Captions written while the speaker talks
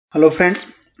Hello friends,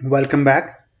 welcome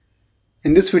back.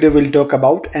 In this video we'll talk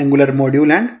about Angular module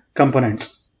and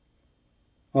components.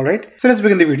 Alright, so let's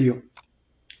begin the video.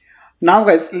 Now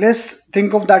guys, let's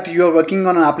think of that you are working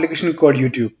on an application called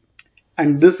YouTube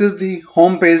and this is the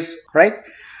home page, right?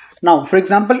 Now for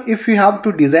example, if you have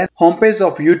to design home page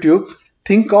of YouTube,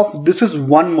 think of this is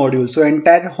one module. So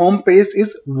entire home page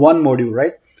is one module,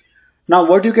 right? Now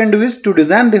what you can do is to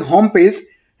design the home page,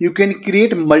 you can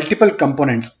create multiple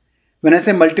components. When I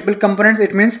say multiple components,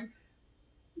 it means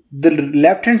the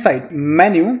left hand side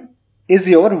menu is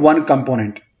your one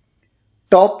component.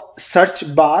 Top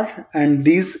search bar and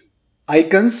these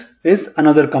icons is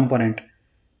another component.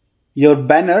 Your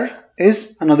banner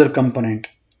is another component.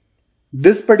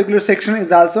 This particular section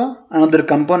is also another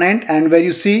component, and where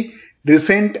you see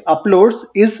recent uploads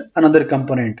is another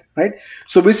component, right?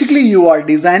 So basically you are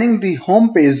designing the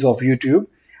home page of YouTube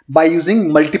by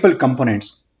using multiple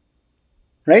components,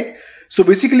 right? So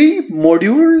basically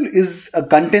module is a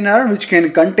container which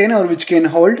can contain or which can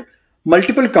hold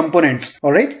multiple components.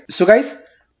 All right. So guys,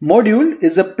 module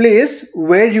is a place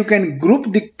where you can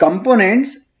group the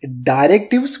components,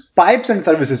 directives, pipes and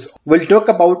services. We'll talk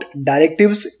about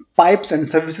directives, pipes and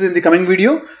services in the coming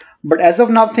video. But as of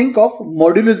now, think of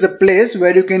module is a place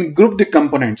where you can group the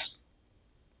components.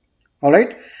 All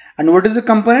right. And what is a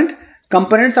component?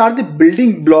 Components are the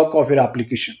building block of your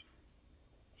application.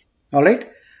 All right.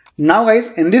 Now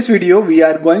guys, in this video we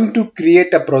are going to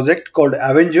create a project called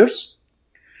Avengers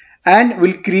and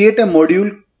we'll create a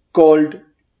module called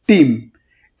team.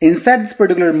 Inside this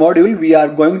particular module we are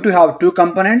going to have two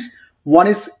components. One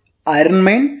is Iron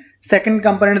Man, second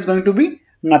component is going to be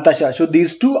Natasha. So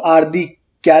these two are the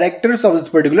characters of this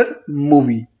particular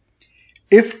movie.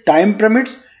 If time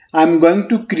permits, I'm going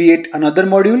to create another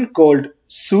module called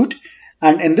suit,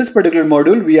 and in this particular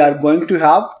module we are going to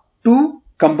have two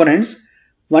components.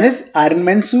 One is Iron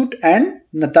Man suit and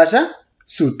Natasha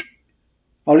suit.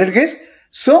 Alright guys,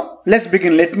 so let's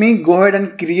begin. Let me go ahead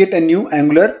and create a new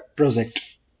Angular project.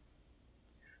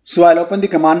 So I'll open the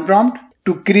command prompt.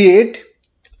 To create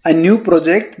a new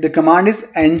project, the command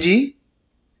is ng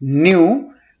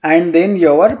new and then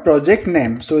your project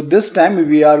name. So this time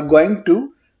we are going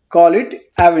to call it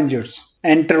Avengers.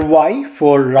 Enter Y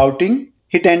for routing,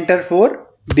 hit enter for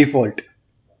default.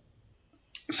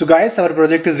 So guys, our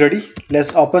project is ready.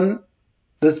 Let's open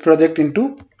this project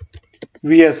into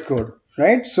VS Code,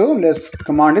 right? So let's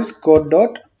command is code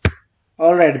dot.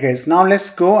 Alright guys, now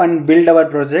let's go and build our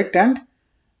project and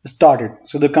start it.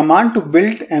 So the command to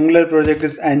build Angular project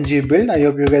is ng build. I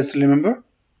hope you guys remember.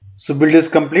 So build is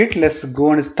complete. Let's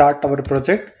go and start our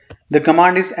project. The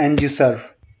command is ng serve.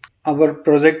 Our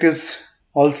project is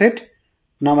all set.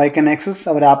 Now I can access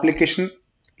our application.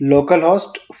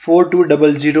 Localhost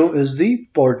 4200 is the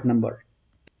port number.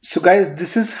 So guys,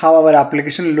 this is how our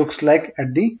application looks like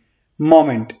at the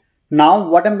moment. Now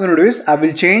what I'm going to do is I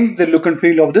will change the look and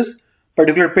feel of this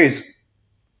particular page.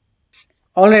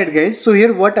 Alright guys, so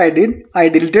here what I did, I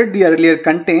deleted the earlier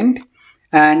content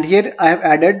and here I have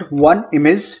added one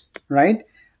image, right?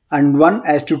 And one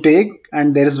as to tag,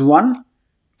 and there is one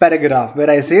paragraph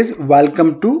where I says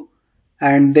welcome to,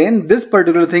 and then this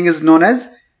particular thing is known as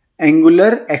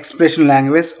Angular expression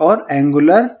language or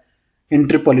Angular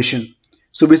interpolation.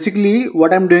 So basically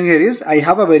what I'm doing here is I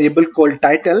have a variable called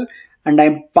title and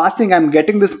I'm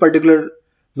getting this particular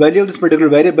value of this particular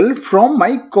variable from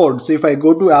my code. So if I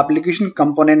go to application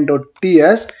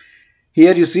component.ts,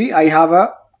 here you see I have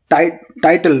a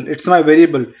title, it's my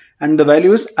variable and the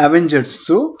value is Avengers.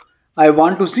 So I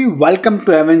want to see welcome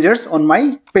to Avengers on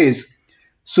my page.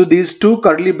 So these two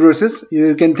curly braces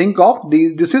you can think of,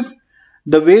 this is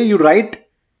the way you write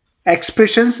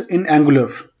expressions in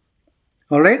Angular.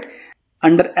 Alright.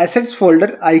 Under assets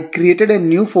folder, I created a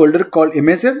new folder called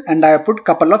images and I put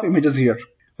couple of images here.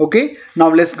 Okay. Now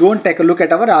let's go and take a look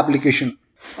at our application.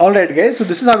 Alright guys. So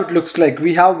this is how it looks like.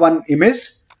 We have one image,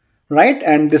 right?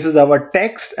 And this is our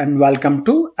text and welcome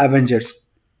to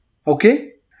Avengers.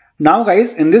 Okay. Now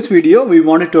guys, in this video, we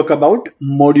want to talk about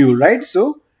module, right?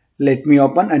 So let me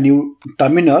open a new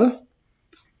terminal.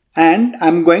 And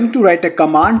I'm going to write a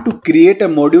command to create a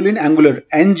module in Angular.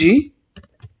 Ng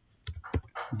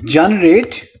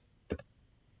generate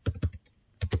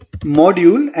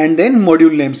module and then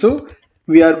module name. So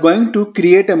we are going to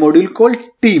create a module called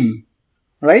team,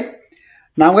 right?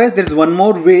 Now guys, there's one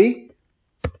more way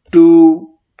to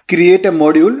create a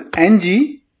module.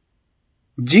 Ng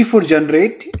G for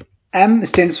generate, M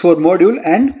stands for module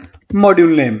and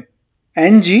module name.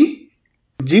 Ng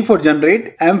G for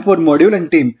generate, M for module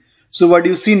and team. So what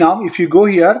you see now, if you go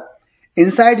here,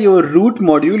 inside your root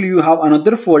module, you have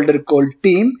another folder called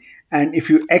team. And if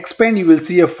you expand, you will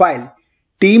see a file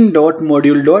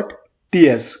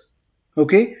team.module.ts.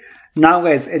 Okay. Now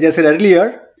guys, as I said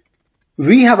earlier,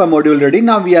 we have a module ready.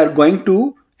 Now we are going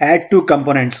to add two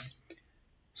components.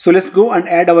 So let's go and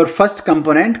add our first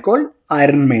component called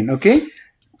ironman. Okay.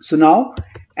 So now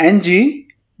ng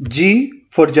g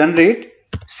for generate,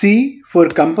 c for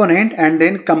component, and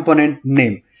then component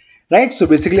name. Right. So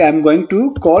basically I'm going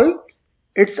to call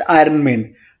its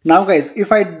ironman. Now guys,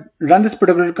 if I run this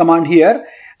particular command here,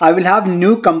 I will have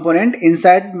new component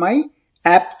inside my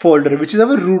app folder, which is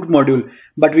our root module.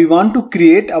 But we want to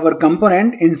create our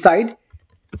component inside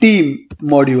team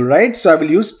module, right? So I will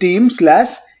use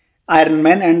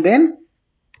team/ironman and then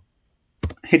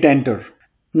hit enter.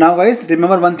 Now guys,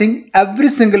 remember one thing, every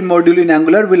single module in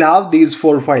Angular will have these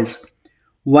four files.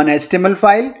 One HTML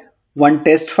file, one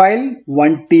test file,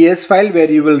 one TS file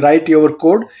where you will write your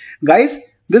code. Guys,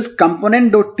 this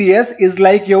component.ts is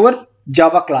like your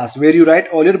Java class where you write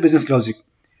all your business logic.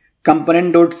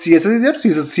 Component.css is your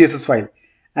CSS file.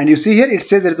 And you see here it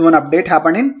says there is one update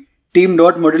happened in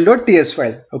team.module.ts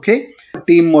file. Okay.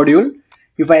 Team module.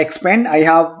 If I expand, I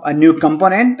have a new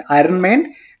component,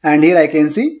 ironman, and here I can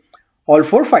see all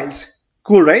four files.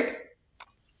 Cool, right?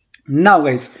 Now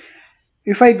guys,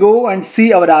 if I go and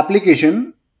see our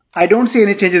application, I don't see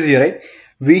any changes here, right?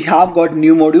 We have got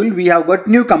new module, we have got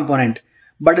new component,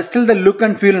 but still the look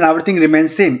and feel and everything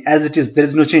remains same as it is. There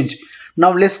is no change.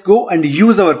 Now let's go and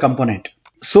use our component.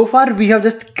 So far we have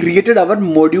just created our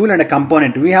module and a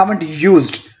component. We haven't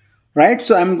used, right?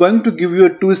 So I'm going to give you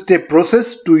a two-step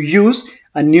process to use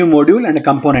a new module and a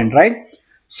component, right?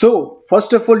 So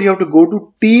first of all, you have to go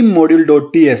to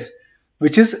team.module.ts,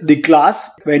 which is the class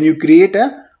when you create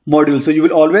a module. So you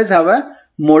will always have a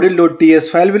module.ts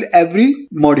file with every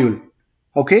module.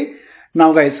 Okay.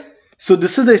 Now guys, so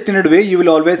this is the standard way. You will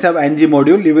always have ng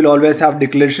module. You will always have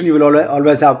declaration. You will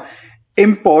always have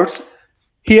imports.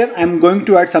 Here I'm going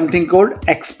to add something called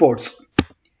exports.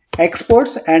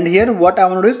 And here what I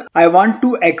want to do is I want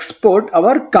to export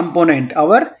our component,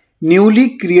 our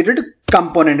newly created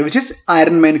component, which is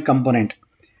ironman component.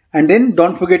 And then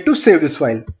don't forget to save this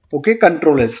file. Okay,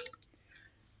 Control S.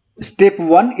 Step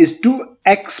 1 is to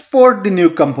export the new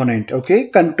component. Okay,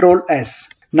 Control S.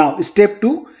 Now step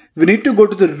 2, we need to go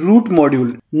to the root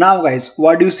module. Now guys,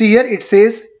 what do you see here? It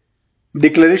says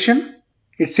declaration,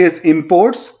 it says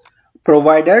imports,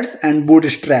 providers, and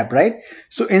bootstrap, right?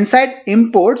 So inside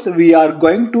imports, we are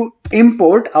going to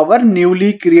import our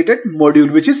newly created module,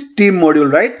 which is team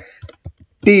module, right?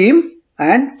 Team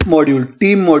and module,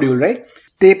 team module, right?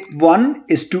 Step 1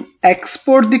 is to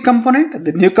export the component,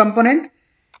 the new component.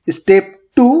 Step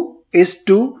 2 is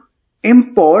to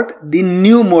import the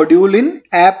new module in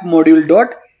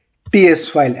app.module.ts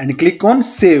file and click on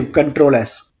save, Control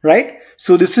S, right?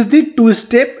 So this is the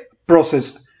two-step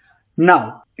process.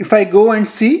 Now, if I go and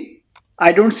see,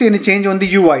 I don't see any change on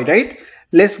the UI, right?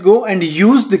 Let's go and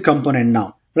use the component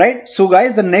now, right? So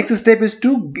guys, the next step is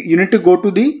you need to go to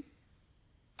the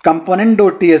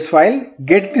component.ts file,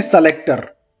 get the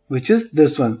selector, which is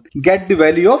this one, get the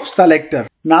value of selector.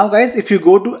 Now guys, if you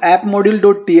go to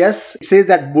app.module.ts, it says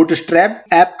that bootstrap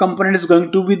app component is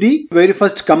going to be the very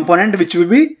first component which will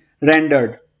be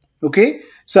rendered. Okay,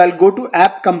 so I'll go to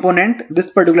app component,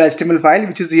 this particular HTML file,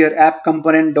 which is here app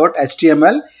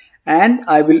component.html, and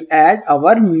I will add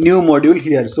our new module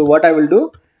here. So what I will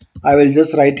do, I will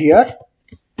just write here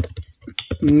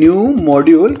new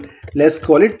module, let's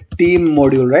call it team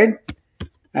module, right?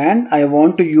 And I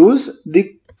want to use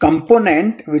the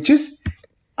component which is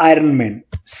ironman.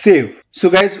 Save. So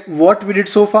guys, what we did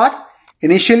so far,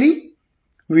 initially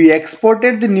we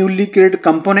exported the newly created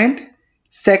component.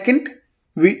 Second,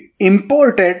 we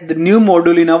imported the new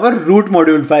module in our root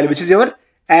module file, which is your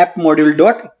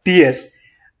app.module.ts,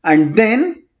 and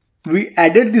then we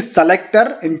added the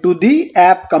selector into the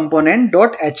app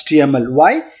component.html.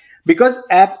 Why? Because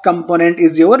app component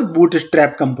is your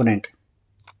bootstrap component.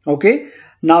 Okay,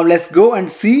 now let's go and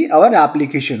see our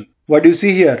application. What do you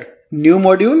see here? New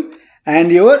module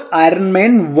and your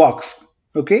ironman works.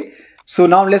 Okay, so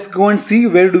now let's go and see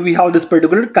where do we have this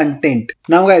particular content.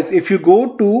 Now guys, if you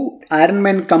go to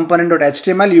ironman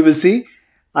component.html, you will see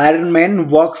ironman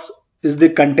works is the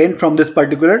content from this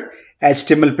particular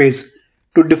HTML page.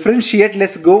 To differentiate,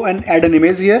 let's go and add an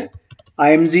image here.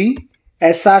 img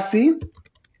src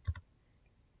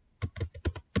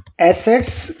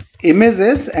assets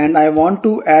images, and I want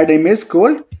to add image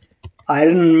called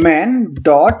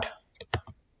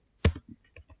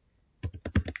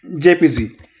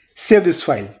ironman.jpg. Save this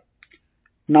file.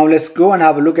 Now let's go and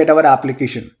have a look at our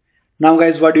application. Now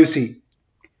guys, what do you see?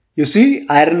 You see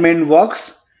ironman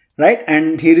works, right?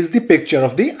 And here is the picture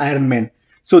of the ironman.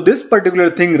 So this particular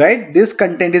thing, right, this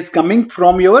content is coming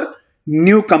from your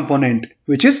new component,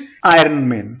 which is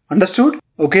Ironman. Understood?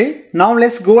 Okay, now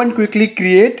let's go and quickly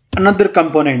create another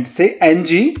component. Say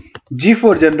ng, G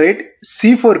for generate,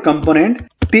 C for component,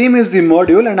 team is the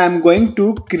module, and I'm going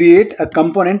to create a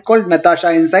component called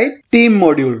Natasha inside team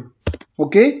module.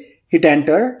 Okay, hit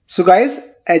enter. So guys,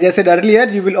 as I said earlier,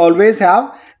 you will always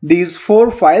have these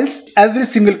 4 files, every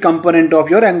single component of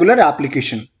your Angular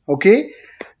application. Okay,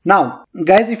 now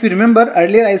guys, if you remember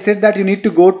earlier I said that you need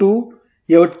to go to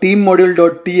your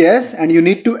team.module.ts and you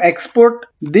need to export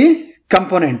the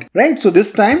component, right? So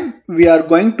this time we are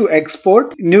going to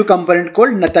export new component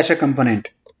called Natasha component.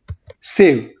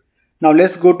 Save. Now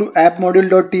let's go to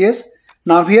app.module.ts.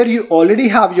 Now here you already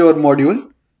have your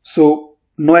module, so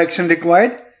no action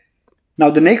required. Now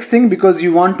the next thing, because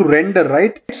you want to render,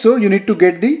 right? So you need to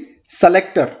get the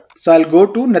selector. So I'll go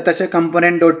to Natasha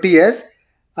component.ts.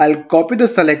 I'll copy the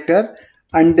selector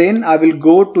and then I will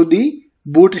go to the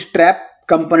bootstrap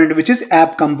component, which is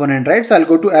app component, right? So I'll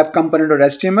go to app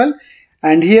component.html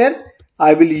and here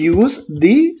I will use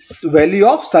the value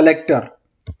of selector.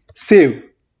 Save.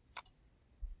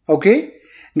 Okay,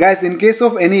 guys, in case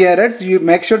of any errors, you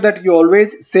make sure that you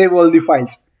always save all the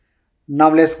files. Now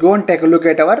let's go and take a look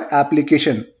at our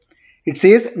application. It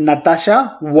says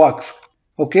Natasha works.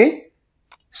 Okay,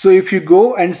 so if you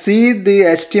go and see the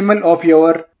HTML of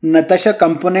your Natasha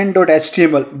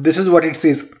component.html, this is what it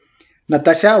says.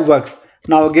 Natasha works.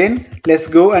 Now again, let's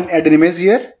go and add an image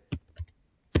here.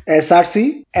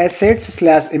 src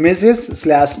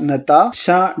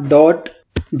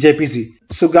assets/images/natasha.jpg.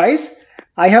 So guys,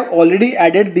 I have already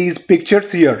added these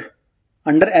pictures here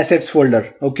under assets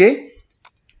folder. Okay.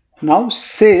 Now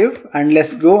save and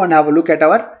let's go and have a look at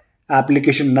our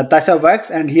application. Natasha works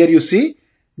and here you see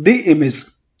the image.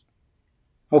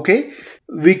 Okay.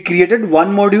 We created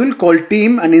one module called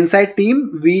team and inside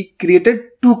team we created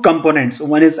 2 components.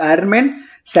 One is Ironman,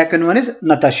 second one is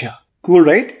Natasha. Cool,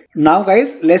 right? Now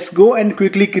guys, let's go and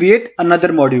quickly create another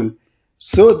module.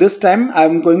 So this time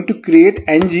I'm going to create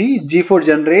ng, G for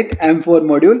generate, M for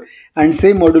module and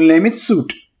say module name is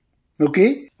suit.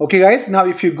 Okay. Okay guys, now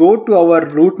if you go to our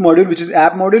root module, which is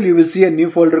app module, you will see a new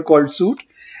folder called suit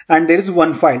and there is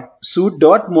one file,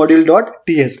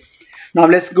 suit.module.ts. Now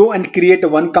let's go and create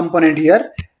one component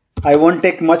here. I won't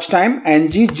take much time. ng,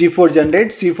 G for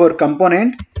generate, C for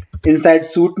component inside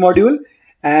suit module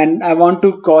and I want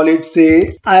to call it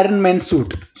say Ironman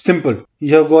suit. Simple.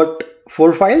 You have got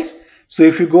 4 files. So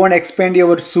if you go and expand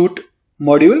your suit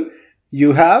module,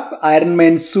 you have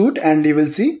Ironman suit and you will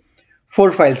see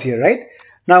 4 files here, right?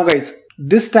 Now guys,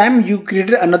 this time you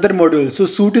created another module. So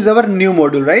suit is our new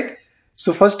module, right?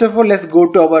 So first of all, let's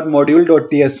go to our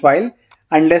module.ts file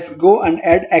and let's go and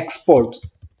add exports.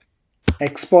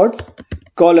 Exports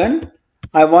colon,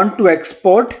 I want to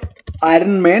export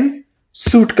Ironman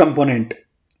suit component.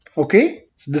 Okay,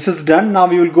 so this is done. Now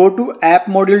we will go to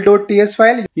app.module.ts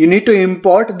file. You need to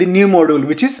import the new module,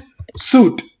 which is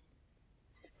suit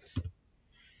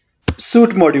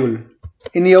module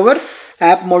in your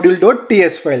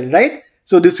app.module.ts file, right?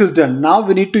 So this is done. Now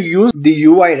we need to use the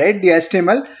UI, right? The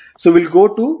HTML. So we'll go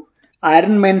to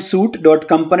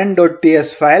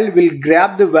ironmansuit.component.ts file. We'll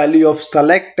grab the value of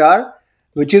selector,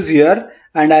 which is here,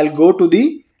 and I'll go to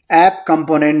the app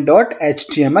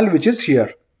component.html, which is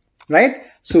here, right?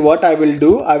 So what I will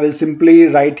do, I will simply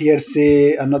write here,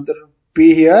 say another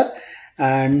P here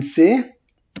and say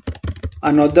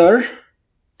another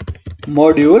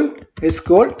module is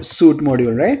called suit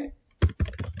module, right?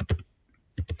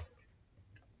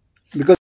 Because